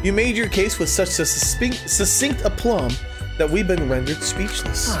 you made your case with such a succinct aplomb that we've been rendered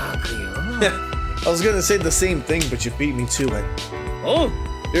speechless. バクよ I was gonna say the same thing, but you beat me to it. おう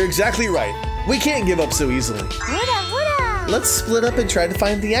You're exactly right. We can't give up so easily. ほらほら Let's split up and try to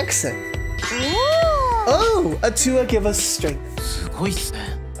find the exit. おお Oh, Atua give us strength. すごいっすね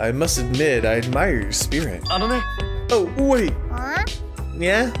I must admit, I admire your spirit. あのね Oh, wait. あ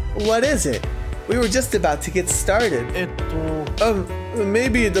Yeah? What is it? We were just about to get started. えっと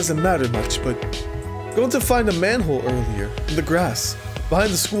Maybe it doesn't matter much, but going to find a manhole earlier in the grass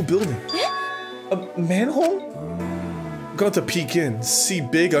behind the school building. A manhole? Going to peek in, see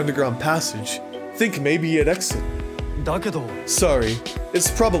big underground passage. Think maybe an exit. だけど Sorry, it's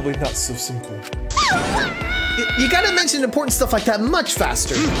probably not so simple. You gotta mention important stuff like that much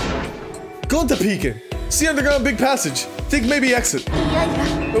faster. Going to peek in, see underground big passage. Think maybe exit. いやいや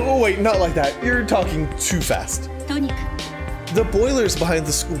Oh wait, not like that. You're talking too fast. とにか The boiler's behind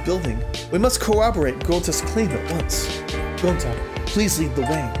the school building. We must corroborate Gonta's claim at once. Gonta, please lead the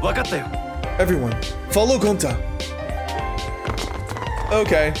way. 分かったよ Everyone, follow Gonta.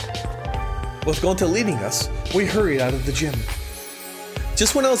 Okay. With Gonta leading us, we hurried out of the gym.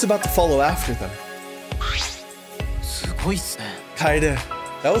 Just when I was about to follow after them. すごいっすね Kaide,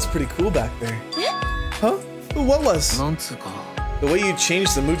 that was pretty cool back there. Huh? What was? なんつうか The way you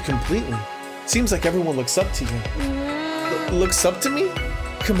changed the mood completely. Seems like everyone looks up to you. Looks up to me?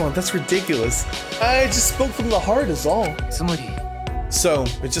 Come on, that's ridiculous. I just spoke from the heart is all. つまり So,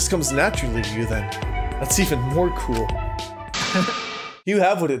 it just comes naturally to you then. That's even more cool. You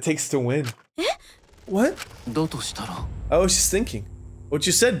have what it takes to win. What? だとしたら I was just thinking. What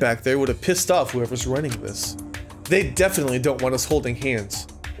you said back there would have pissed off whoever's running this. They definitely don't want us holding hands,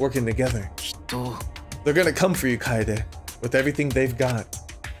 working together. きっと They're gonna come for you, Kaide, with everything they've got.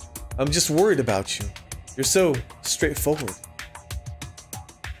 I'm just worried about you. You're so straightforward.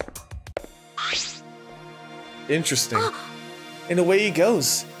 Interesting. And away he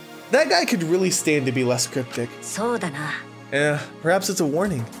goes. That guy could really stand to be less cryptic. そうだな。 Yeah, perhaps it's a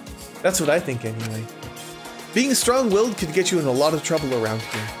warning. That's what I think anyway. Being strong-willed could get you in a lot of trouble around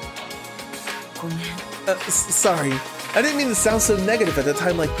here. ごめん。 Sorry. I didn't mean to sound so negative at a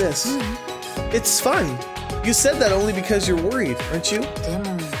time like this. It's fine. You said that only because you're worried, aren't you? で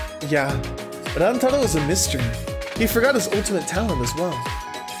も。 Yeah, but Antaro is a mystery. He forgot his ultimate talent as well.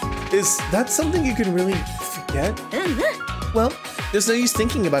 Is that something you can really forget? Well, there's no use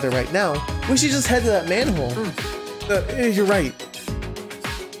thinking about it right now. We should just head to that manhole. You're right.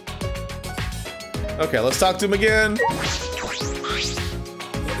 Okay, let's talk to him again.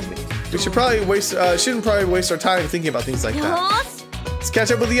 We should probably shouldn't probably waste our time thinking about things like that. Let's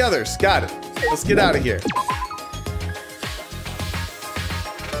catch up with the others. Got it. Let's get out of here.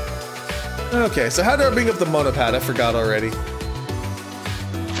 Okay, so how do I bring up the monopad? I forgot already.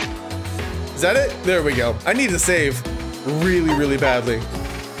 Is that it? There we go. I need to save really, really badly.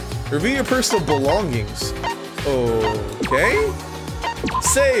 Review your personal belongings. Okay.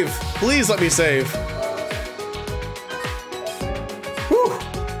 Save. Please let me save. Whew.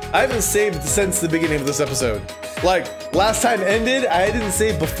 I haven't saved since the beginning of this episode. Like, last time ended, I didn't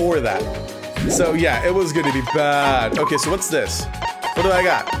save before that. So yeah, it was gonna be bad. Okay, so what's this? What do I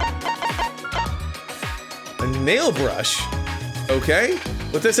got? A nail brush. Okay.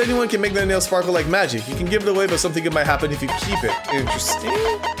 With this, anyone can make their nails sparkle like magic. You can give it away, but something good might happen if you keep it. Interesting.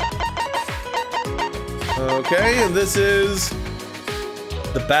 Okay, and this is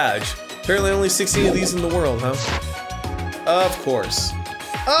the badge. Apparently only 16 of these in the world, huh? Of course.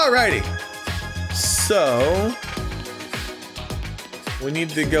 Alrighty. So we need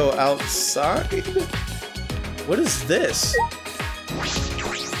to go outside. What is this?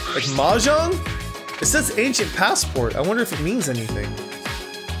 Like mahjong? It says ancient passport. I wonder if it means anything.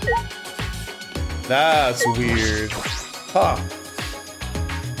 That's weird. Huh.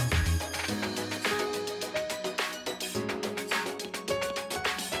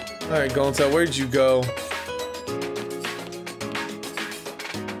 Alright, Gonta, where'd you go?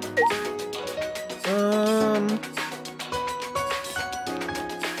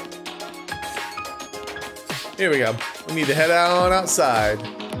 Here we go. We need to head on outside.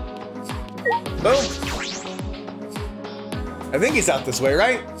 Boom. I think he's out this way,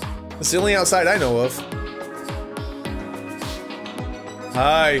 right? It's the only outside I know of.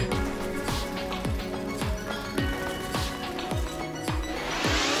 Hi.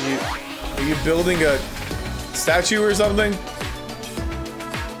 Are you building a statue or something?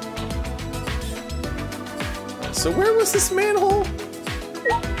 So where was this manhole?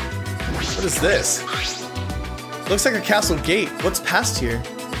 What is this? Looks like a castle gate. What's past here?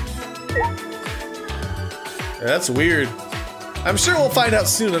 Yeah, that's weird. I'm sure we'll find out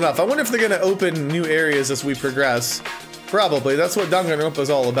soon enough. I wonder if they're gonna open new areas as we progress. Probably, that's what Danganronpa is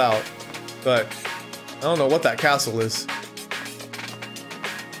all about. But I don't know what that castle is.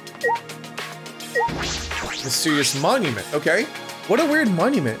 Mysterious monument, okay. What a weird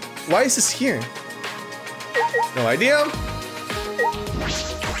monument. Why is this here? No idea.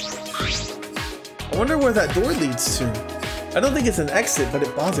 I wonder where that door leads to. I don't think it's an exit, but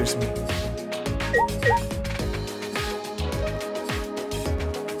it bothers me.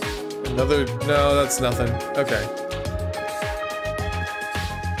 Another, no, that's nothing. Okay.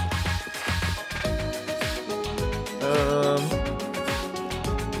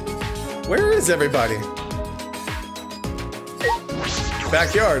 Where is everybody?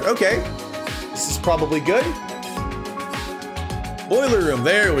 Backyard, okay. This is probably good. Boiler room,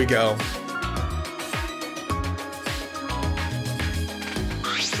 there we go.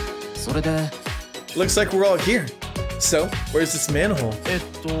 Looks like we're all here. So, where's this manhole?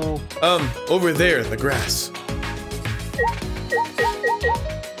 Over there in the grass.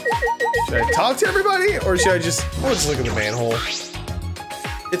 Should I talk to everybody, or should I just, I'll just look at the manhole?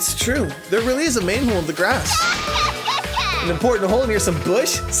 It's true, there really is a manhole in the grass. An important hole near some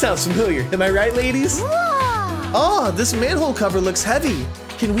bush? Sounds familiar, am I right, ladies? Oh, this manhole cover looks heavy.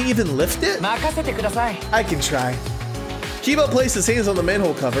 Can we even lift it? I can try. Kiba placed his hands on the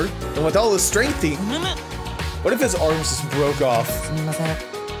manhole cover, and with all his strength he... What if his arms just broke off?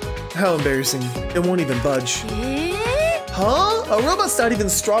 How embarrassing. It won't even budge. Huh? A robot's not even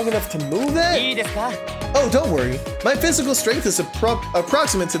strong enough to move it? Oh, don't worry. My physical strength is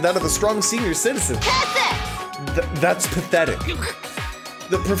approximate to that of a strong senior citizen. That's pathetic.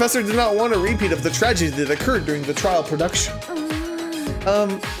 The professor did not want a repeat of the tragedy that occurred during the trial production.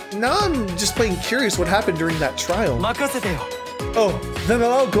 Now I'm just plain curious what happened during that trial. Oh, then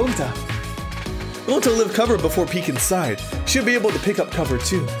allow Gonta. Gonta lived cover before peek inside. She'll be able to pick up cover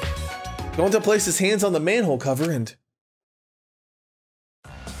too. Going to place his hands on the manhole cover and...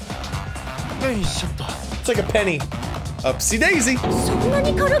 It's like a penny. Upsy daisy. そんな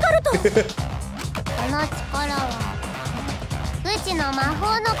に軽々とこの力はうちの魔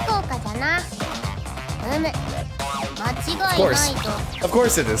法の効果じゃな。間違いないと。 Of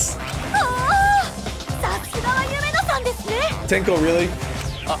course it is. さすがは夢野さんですね。 Tenko, really?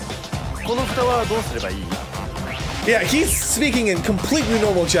 この蓋はどうすればいい? Yeah, he's speaking in completely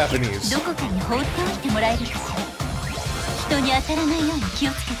normal Japanese. どこかに放っておいてもらえるかしら。人に当たらないように気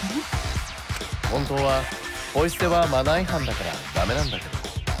をつけてね。本当はポイ捨てはマナー違反だからダメなんだけど。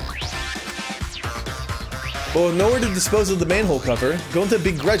 Well, nowhere to dispose of the manhole cover, Gonta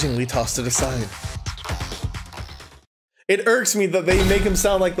begrudgingly tossed it aside. It irks me that they make him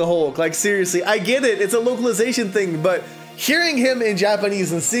sound like the Hulk. Like, seriously, I get it, it's a localization thing, but hearing him in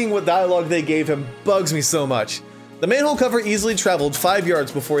Japanese and seeing what dialogue they gave him bugs me so much. The manhole cover easily traveled 5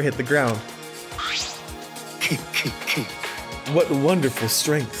 yards before it hit the ground. What wonderful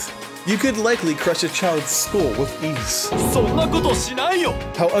strength. You could likely crush a child's skull with ease.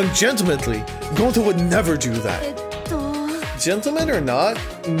 How ungentlemanly. Gonta would never do that. Gentleman or not,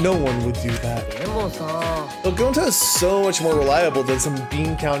 no one would do that. But Gonta is so much more reliable than some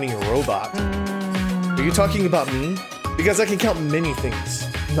bean counting robot. Are you talking about me? Because I can count many things,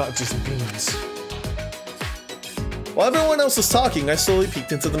 not just beans. While everyone else was talking, I slowly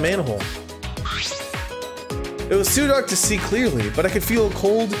peeked into the manhole. It was too dark to see clearly, but I could feel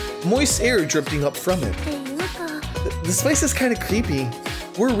cold, moist air drifting up from it. This place is kind of creepy.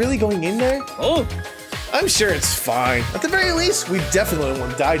 We're really going in there? Oh! I'm sure it's fine. At the very least, we definitely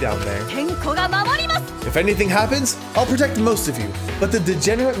won't die down there. If anything happens, I'll protect most of you, but the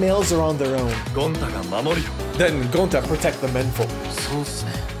degenerate males are on their own. Then Gonta protect the menfolk.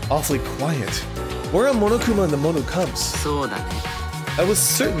 Awfully quiet. Where are Monokuma and the Mono Cubs? I was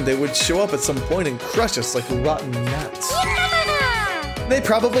certain they would show up at some point and crush us like rotten gnats. They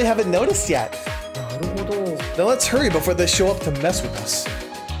probably haven't noticed yet. Now let's hurry before they show up to mess with us.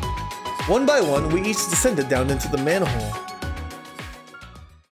 One by one, we each descended down into the manhole.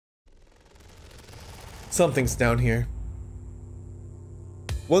 Something's down here.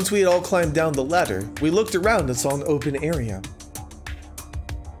 Once we had all climbed down the ladder, we looked around and saw an open area.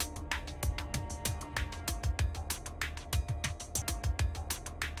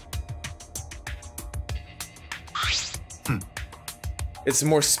 It's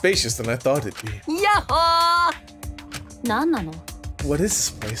more spacious than I thought it'd be. Yahoo! What is this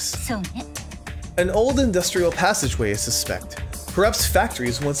place? An old industrial passageway, I suspect. Perhaps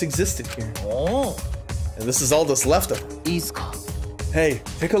factories once existed here. Oh. And this is all that's left of them. Hey,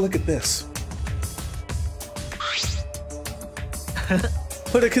 take a look at this.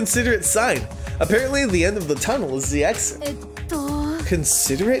 What a considerate sign. Apparently the end of the tunnel is the exit.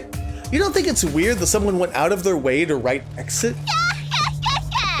 Considerate? You don't think it's weird that someone went out of their way to write exit?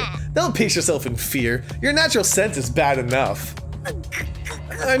 Don't pace yourself in fear. Your natural scent is bad enough.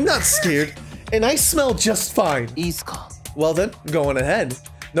 I'm not scared, and I smell just fine. Well then, go on ahead.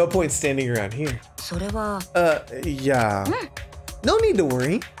 No point standing around here. Yeah. No need to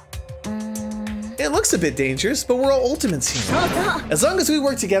worry. It looks a bit dangerous, but we're all ultimates here. As long as we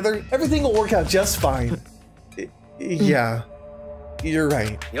work together, everything will work out just fine. Yeah. You're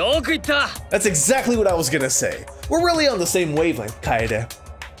right. That's exactly what I was gonna say. We're really on the same wavelength, Kaede.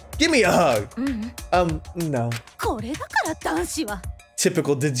 Give me a hug. No.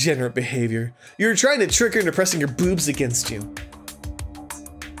 Typical degenerate behavior. You're trying to trick her into pressing your boobs against you.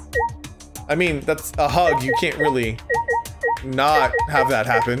 I mean, that's a hug. You can't really not have that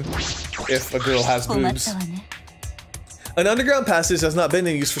happen if a girl has boobs. An underground passage has not been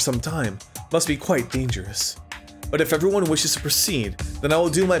in use for some time. Must be quite dangerous. But if everyone wishes to proceed, then I will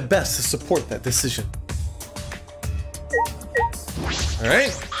do my best to support that decision.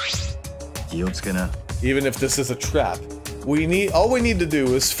 Alright. Even if this is a trap, all we need to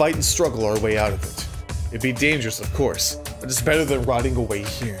do is fight and struggle our way out of it. It'd be dangerous, of course, but it's better than rotting away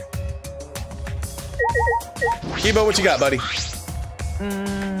here. Kibo, what you got, buddy?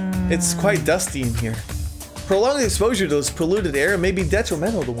 It's quite dusty in here. Prolonged exposure to this polluted air may be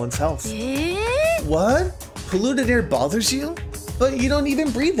detrimental to one's health. What? Polluted air bothers you? But you don't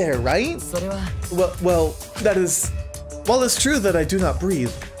even breathe air, right? Well, that is... While it's true that I do not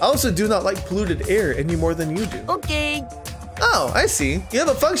breathe, I also do not like polluted air any more than you do. Okay. Oh, I see. You have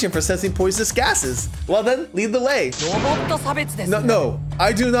a function for sensing poisonous gases. Well then, lead the way. No,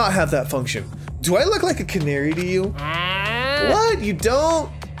 I do not have that function. Do I look like a canary to you? What? You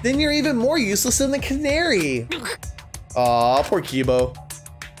don't? Then you're even more useless than the canary. Aw, poor Kibo.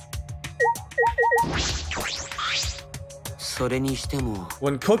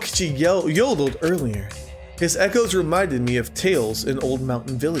 When Kokichi yodeled earlier, his echoes reminded me of tales in old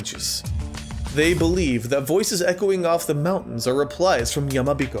mountain villages. They believe that voices echoing off the mountains are replies from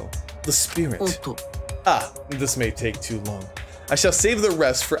Yamabiko, the spirit. Ah, this may take too long. I shall save the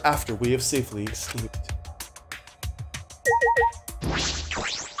rest for after we have safely escaped.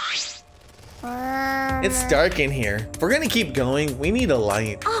 It's dark in here. If we're gonna keep going, we need a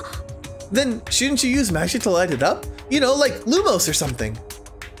light. Then shouldn't you use magic to light it up? You know, like Lumos or something.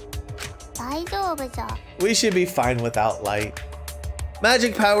 We should be fine without light.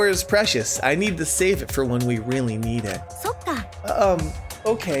 Magic power is precious. I need to save it for when we really need it.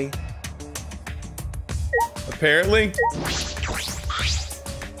 Okay. Apparently.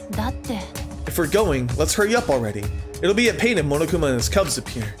 If we're going, let's hurry up already. It'll be a pain if Monokuma and his cubs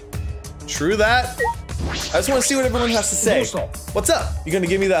appear. True that. I just want to see what everyone has to say. What's up? You gonna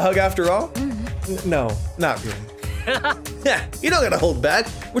give me that hug after all? No, not really. Yeah, you don't gotta hold back.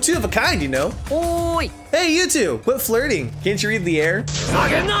 We're two of a kind, you know. Hey, you two, quit flirting. Can't you read the air?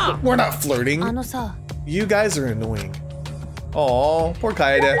 We're not flirting. You guys are annoying. Aw, poor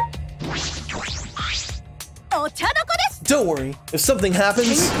Kaede. Don't worry, if something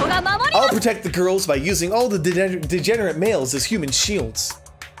happens, I'll protect the girls by using all the degenerate males as human shields.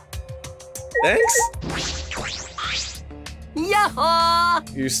 Thanks?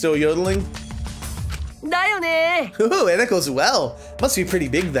 You're still yodeling? Ooh, it echoes well. Must be pretty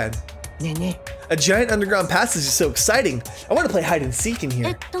big then. A giant underground passage is so exciting. I want to play hide and seek in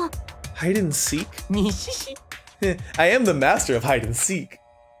here. Hide and seek? I am the master of hide and seek.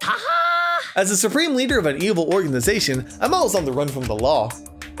 As the supreme leader of an evil organization, I'm always on the run from the law.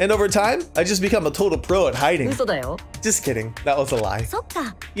 And over time, I just become a total pro at hiding. Just kidding, that was a lie.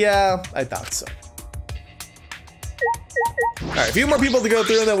 Yeah, I thought so. Alright, a few more people to go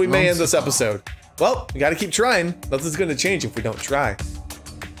through and then we may end this episode. Well, we gotta keep trying. Nothing's gonna change if we don't try.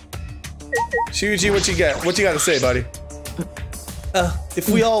 Shuji, what you gotta say, buddy? If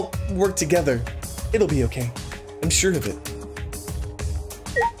we all work together, it'll be okay. I'm sure of it.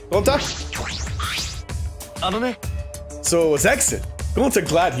 Gonta? So it was exit. Gonta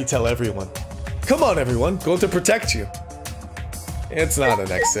glad he tell everyone. Come on, everyone. Gonta protect you. It's not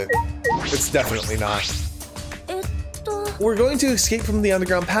an exit. It's definitely not. We're going to escape from the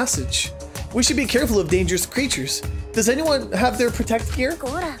underground passage. We should be careful of dangerous creatures. Does anyone have their protect gear?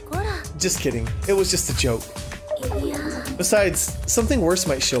 Just kidding. It was just a joke. Besides, something worse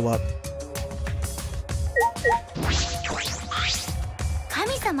might show up.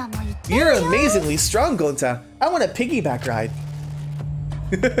 You're amazingly strong, Gonta. I want a piggyback ride.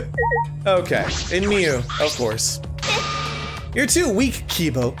 Okay, and Miu, of course. You're too weak,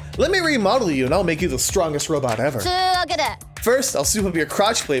 Kibo. Let me remodel you and I'll make you the strongest robot ever. First, I'll soup up your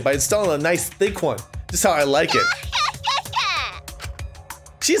crotch plate by installing a nice thick one. Just how I like it.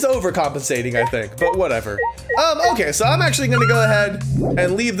 She's overcompensating, I think, but whatever. Okay, so I'm actually gonna go ahead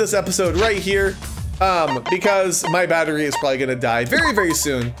and leave this episode right here. Because my battery is probably gonna die very, very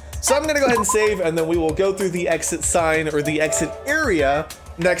soon. So I'm gonna go ahead and save and then we will go through the exit sign or the exit area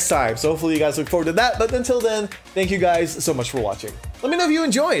next time. So hopefully you guys look forward to that. But until then, thank you guys so much for watching. Let me know if you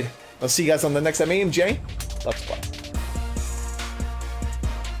enjoyed. I'll see you guys on the next time. AMJ. Let's play.